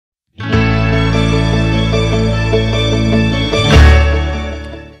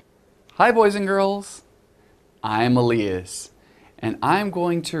Hi boys and girls, I'm Elias and I'm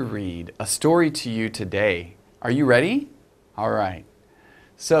going to read a story to you today. Are you ready? All right.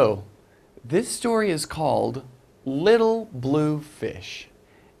 So this story is called Little Blue Fish,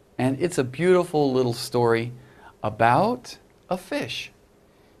 and it's a beautiful little story about a fish.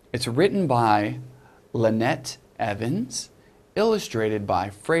 It's written by Lynette Evans, illustrated by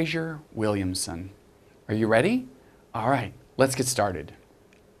Fraser Williamson. Are you ready? All right, let's get started.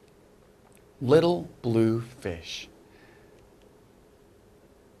 Little Blue Fish.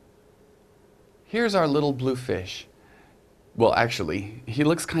 Here's our little blue fish. Well, actually, he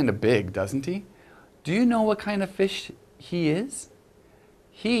looks kind of big, doesn't he? Do you know what kind of fish he is?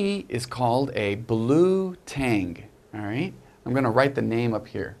 He is called a blue tang. All right? I'm going to write the name up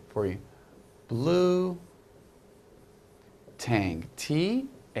here for you. Blue tang. T-A-N-G.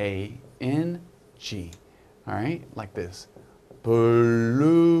 All right? Like this.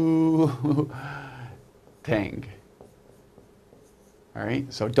 Blue tang. All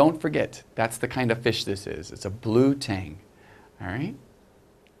right? So don't forget, that's the kind of fish this is. It's a blue tang. All right?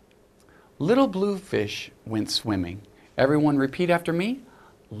 Little blue fish went swimming. Everyone repeat after me.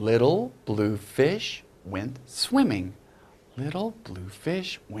 Little blue fish went swimming. Little blue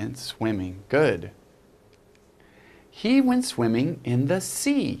fish went swimming. Good. He went swimming in the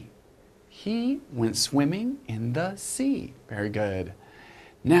sea. He went swimming in the sea. Very good.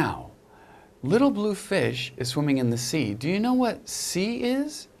 Now, little blue fish is swimming in the sea. Do you know what sea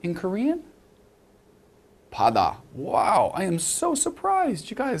is in Korean? Bada. Wow, I am so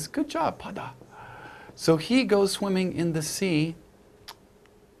surprised. You guys, good job, bada. So he goes swimming in the sea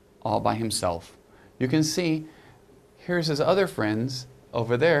all by himself. You can see, here's his other friends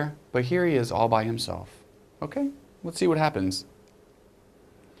over there, but here he is all by himself. Okay, let's see what happens.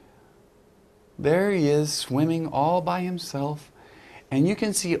 There he is swimming all by himself, and you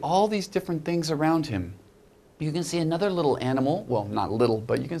can see all these different things around him. You can see another little animal, well, not little,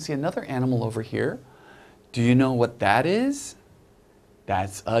 but you can see another animal over here. Do you know what that is?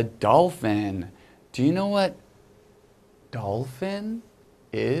 That's a dolphin. Do you know what dolphin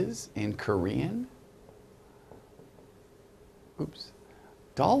is in Korean? Oops.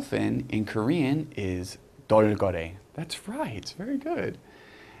 Dolphin in Korean is dolgore. That's right, very good.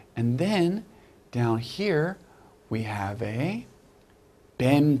 And then down here we have a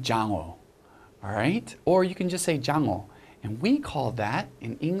뱀장어. All right? Or you can just say 장어. And we call that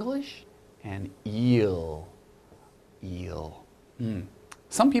in English an eel. Eel.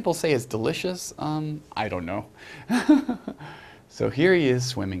 Some people say it's delicious. I don't know. So here he is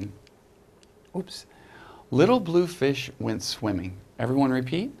swimming. Oops. Little blue fish went swimming. Everyone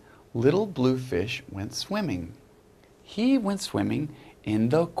repeat. Little blue fish went swimming. He went swimming in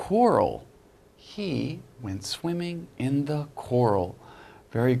the coral. He went swimming in the coral.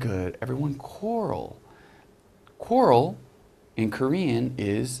 Very good. Everyone, coral. Coral in Korean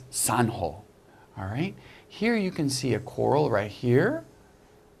is sanho. All right? Here you can see a coral right here.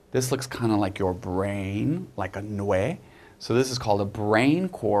 This looks kind of like your brain, like a nue. So this is called a brain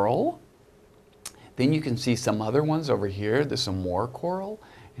coral. Then you can see some other ones over here. There's some more coral,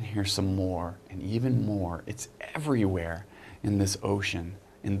 and here's some more, and even more. It's everywhere in this ocean,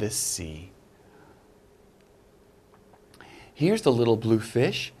 in this sea. Here's the little blue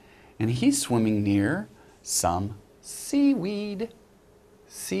fish, and he's swimming near some seaweed.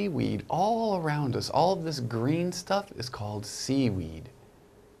 Seaweed all around us. All of this green stuff is called seaweed.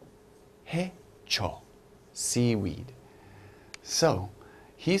 해초, seaweed. So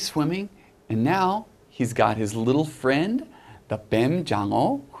he's swimming, and now he's got his little friend, the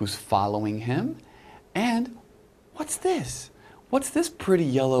뱀장어, who's following him. And what's this? What's this pretty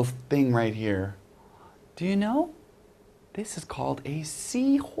yellow thing right here? Do you know? This is called a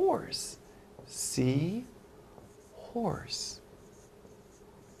seahorse. Seahorse.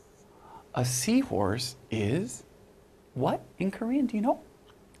 A seahorse is what in Korean? Do you know?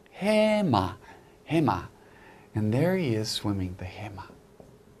 Hema. Hema. And there he is swimming, the hema.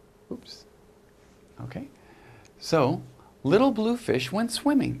 Oops. Okay. So, little blue fish went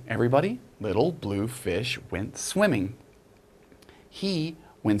swimming. Everybody, little blue fish went swimming. He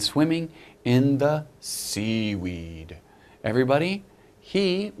went swimming in the seaweed. Everybody,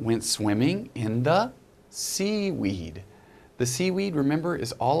 he went swimming in the seaweed. The seaweed, remember,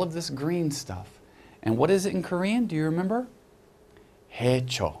 is all of this green stuff. And what is it in Korean? Do you remember?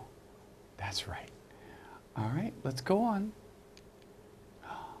 해초. That's right. All right, let's go on.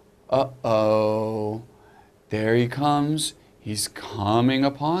 Uh-oh. There he comes. He's coming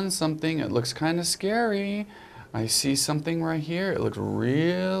upon something. It looks kind of scary. I see something right here. It looks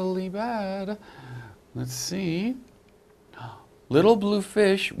really bad. Let's see. Little blue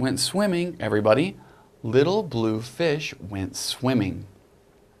fish went swimming. Everybody, little blue fish went swimming.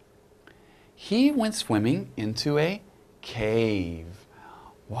 He went swimming into a cave.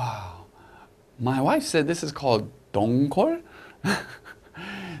 Wow. My wife said this is called 동굴.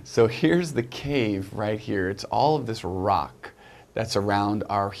 So here's the cave right here. It's all of this rock that's around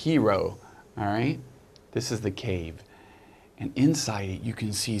our hero. All right? This is the cave. And inside it, you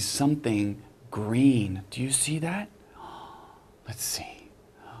can see something green. Do you see that? Let's see.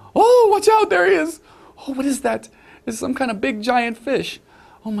 Oh, watch out, there he is. Oh, what is that? It's some kind of big giant fish.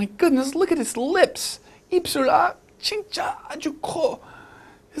 Oh my goodness, look at his lips. 입술아 진짜 아주 커.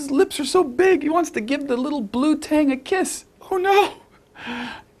 His lips are so big, he wants to give the little blue tang a kiss. Oh no,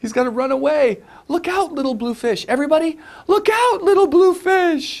 he's got to run away. Look out, little blue fish. Everybody, look out, little blue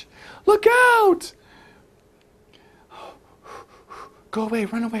fish. Look out. Go away,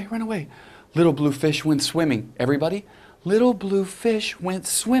 run away, run away. Little blue fish went swimming. Everybody, little blue fish went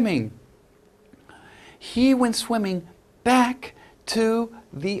swimming. He went swimming back to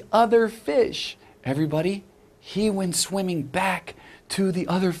the other fish. Everybody, he went swimming back to the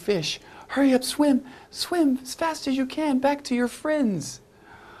other fish. Hurry up, swim, swim as fast as you can back to your friends.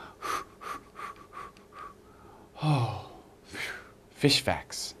 Oh, fish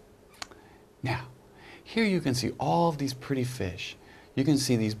facts. Now, here you can see all of these pretty fish. You can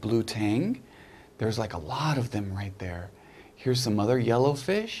see these blue tang. There's like a lot of them right there. Here's some other yellow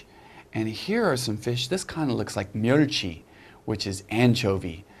fish. And here are some fish. This kind of looks like 멸치, which is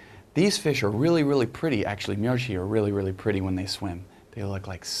anchovy. These fish are really, really pretty. Actually, 멸치 are really, really pretty when they swim. They look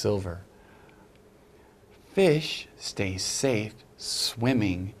like silver. Fish stay safe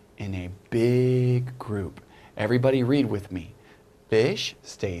swimming in a big group. Everybody read with me. Fish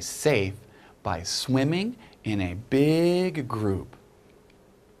stay safe by swimming in a big group.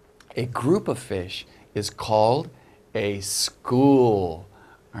 A group of fish is called a school.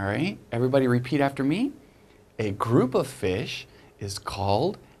 All right, everybody repeat after me. A group of fish is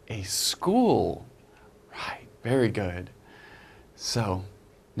called a school. Right, very good. So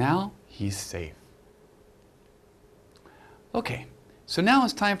now he's safe. Okay, so now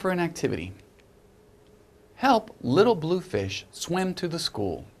it's time for an activity. Help little blue fish swim to the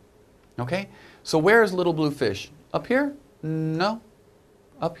school. Okay, so where's little blue fish? Up here? No.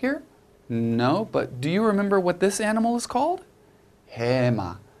 Up here? No, but do you remember what this animal is called?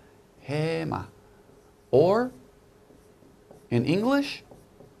 Hema. Hema. Or, in English,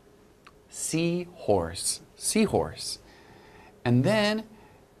 seahorse. Seahorse. And then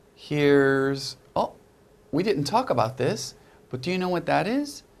here's, oh, we didn't talk about this, but do you know what that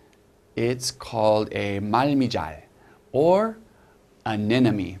is? It's called a 말미잘 or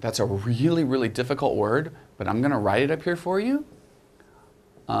anemone. That's a really, really difficult word, but I'm going to write it up here for you.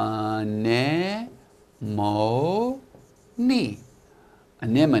 Anemone.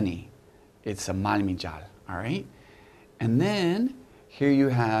 Anemone. It's a 말미잘, all right? And then here you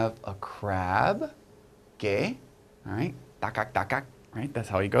have a crab, ge, all right? Takak, takak, right? That's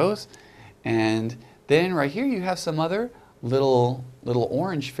how he goes. And then right here you have some other little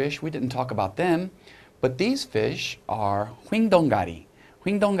orange fish. We didn't talk about them, but these fish are ღვინ덩가리.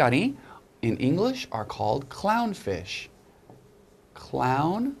 ღვინ덩가리 in English are called clownfish.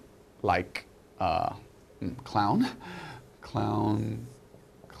 Clown, like clown,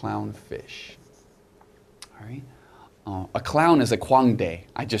 clownfish. All right. A clown is a kwangdae.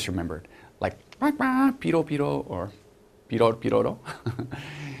 I just remembered, like piro piro or piro piroro.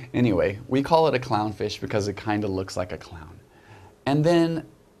 Anyway, we call it a clownfish because it kind of looks like a clown. And then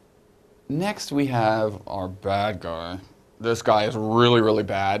next we have our bad guy. This guy is really, really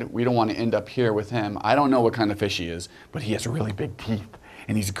bad. We don't want to end up here with him. I don't know what kind of fish he is, but he has really big teeth,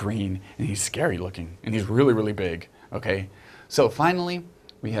 and he's green, and he's scary looking, and he's really, really big, okay? So finally,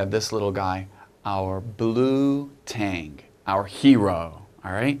 we have this little guy, our blue tang, our hero,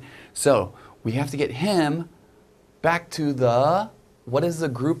 all right? So we have to get him back to the, what is the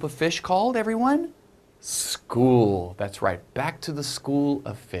group of fish called, everyone? School. That's right, back to the school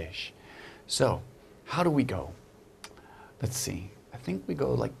of fish. So how do we go? Let's see. I think we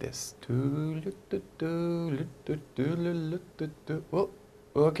go like this. Oh,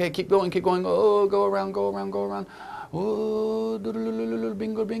 okay, keep going, keep going. Oh, go around, go around, go around. Oh,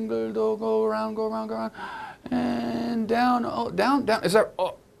 bingle, bingle, go around, go around, go around. And down, oh, down, down. Is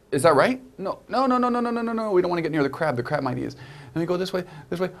that right? No, no, no, no, no, no, no, no, no. We don't want to get near the crab. The crab might eat us. And we go this way,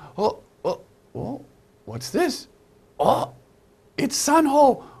 this way. Oh, oh, oh. What's this? Oh, it's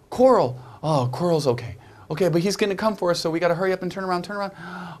sanho, coral. Oh, coral's okay. Okay, but he's going to come for us, so we got to hurry up and turn around, turn around.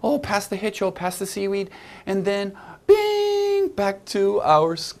 Oh, past the hitcho, past the seaweed, and then, bing, back to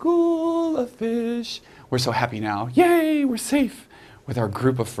our school of fish. we're so happy now. Yay, we're safe with our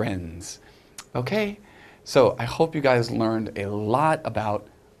group of friends. Okay, so I hope you guys learned a lot about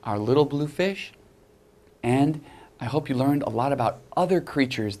our little blue fish, and I hope you learned a lot about other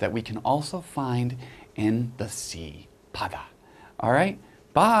creatures that we can also find in the sea. 바다. All right,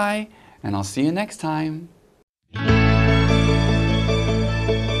 bye, and I'll see you next time.